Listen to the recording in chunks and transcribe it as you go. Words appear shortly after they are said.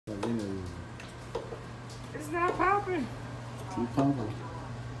popping. Keep pumping.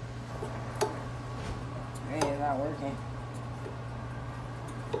 Hey, it's not working.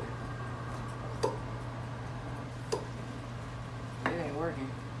 It ain't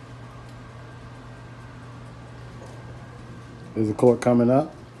working. Is the cork coming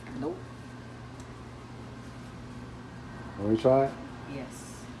up? Nope. Let me try it.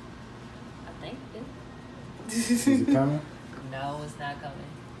 Yes. I think it. Is it coming? No, it's not coming.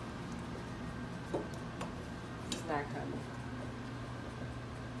 It's not coming.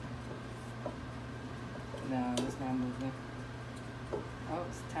 No, it's not moving. Oh,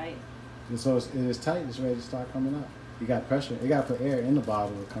 it's tight. So it is tight. It's ready to start coming up. You got pressure. You got to put air in the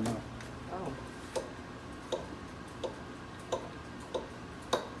bottle to come out. Oh.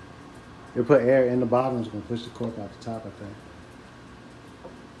 You put air in the bottle and it's going to push the cork out the top, I think.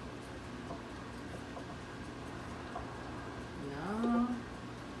 No.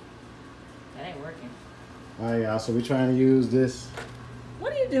 That ain't working. All right, y'all. So we're trying to use this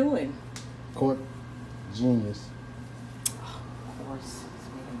What are you doing? Cork Genius. Oh, of course. It's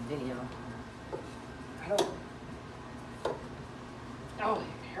making a video. I don't. Oh,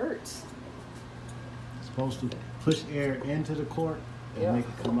 it hurts. It's supposed to push air into the cork and make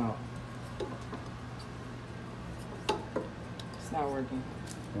it come out. It's not working.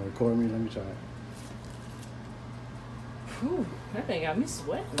 Well, record me. Let me try it. Whew, that thing got me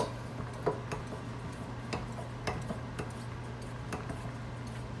sweating.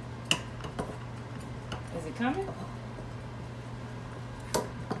 Is it coming?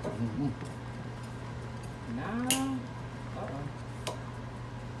 No. Uh-oh.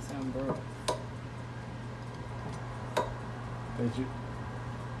 Something broke. Did you?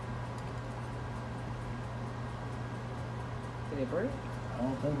 Did it break? I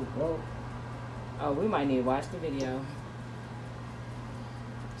don't think it broke. Oh, we might need to watch the video.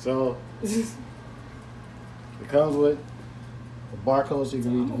 So it comes with a barcode so you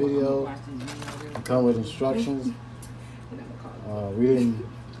can read the video. It comes with instructions. We didn't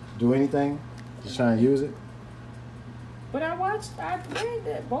do anything, just trying to use it. But I read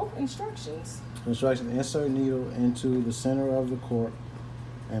that both instructions. Instructions: insert needle into the center of the cork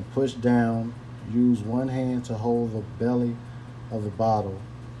and push down. Use one hand to hold the belly of the bottle.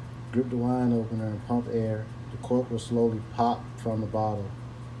 Grip the wine opener and pump air. The cork will slowly pop from the bottle.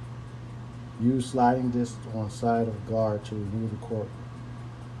 Use sliding disc on side of guard to remove the cork.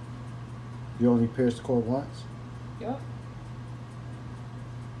 You only pierce the cork once? Yep.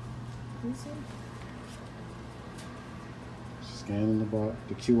 You see? Scanning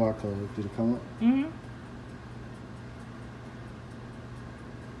the QR code. Did it come up? Mm-hmm.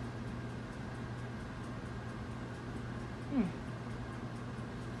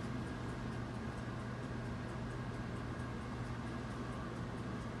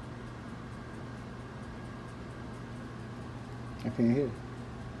 I can't hear.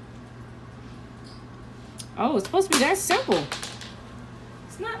 Oh, it's supposed to be that simple.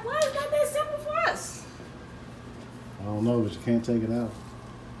 It's not. Why is it not that simple for us? I don't know, but you can't take it out.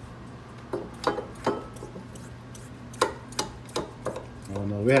 I don't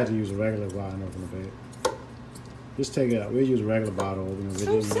know. We had to use a regular wine opener, babe. Just take it out. We'll use a regular bottle opener. It's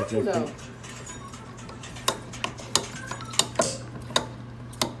so simple, though.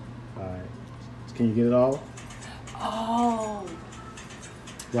 Alright. Can you get it all? Oh.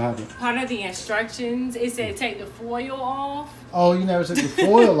 What happened? Part of the instructions, it said take the foil off. Oh, you never took the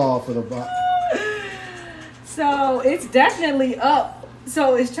foil off of the bottle. So it's definitely up.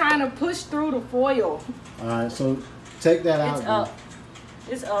 So it's trying to push through the foil. Alright, so take that out. It's up.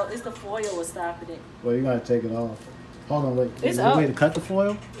 It's up. It's the foil was stopping it. Well, you gotta take it off. Hold on, wait. It's Is up. there a way to cut the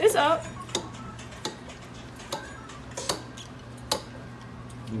foil? It's up.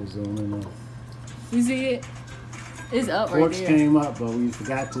 Let me zoom in there. You see it? It's up right Corks there. came up, but we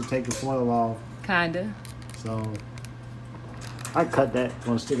forgot to take the foil off. Kinda. So I cut that.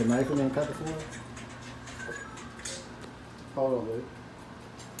 Want to stick a knife in there and cut the foil? Hold on, babe.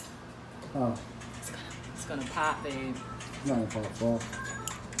 Oh, It's gonna pop, babe. it's not gonna pop off.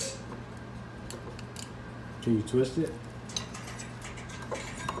 Can you twist it?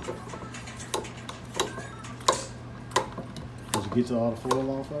 Did you get to all the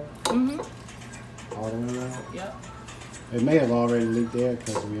foil off of it? Mm-hmm. All the way around? Yep. It may have already leaked there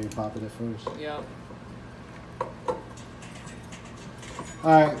because we ain't popping it first. Yep.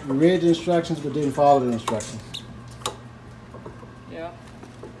 Alright, we read the instructions but didn't follow the instructions. Yep.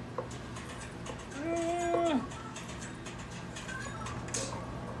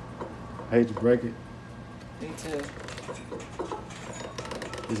 I hate to break it. Me too.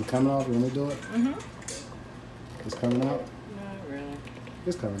 Is it coming off? You want me to do it? Mm-hmm. It's coming out? Not really.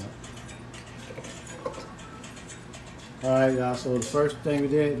 It's coming out. All right, y'all. So the first thing we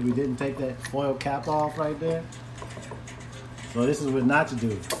did, we didn't take that foil cap off right there. So this is what not to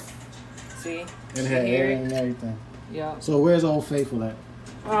do. See? It had air and everything. Yeah. So where's Old Faithful at?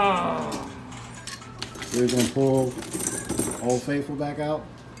 Oh. We're gonna pull Old Faithful back out.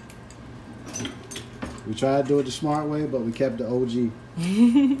 We tried to do it the smart way, but we kept the OG.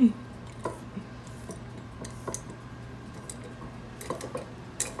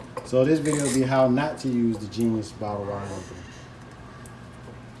 So this video will be how not to use the Genius bottle wine opener.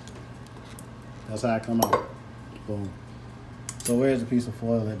 That's how it come out. Boom. So where's the piece of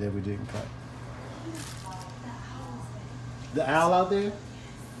foil that we didn't cut? The owl out there?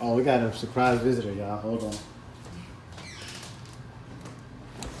 Oh, we got a surprise visitor, y'all. Hold on.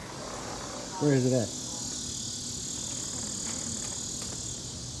 Where is it at?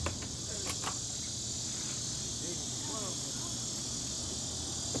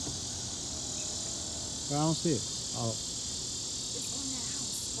 I don't see it. Oh. It's on that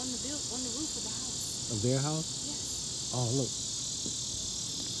house, on the roof of the house. Of their house? Yes. Oh, look.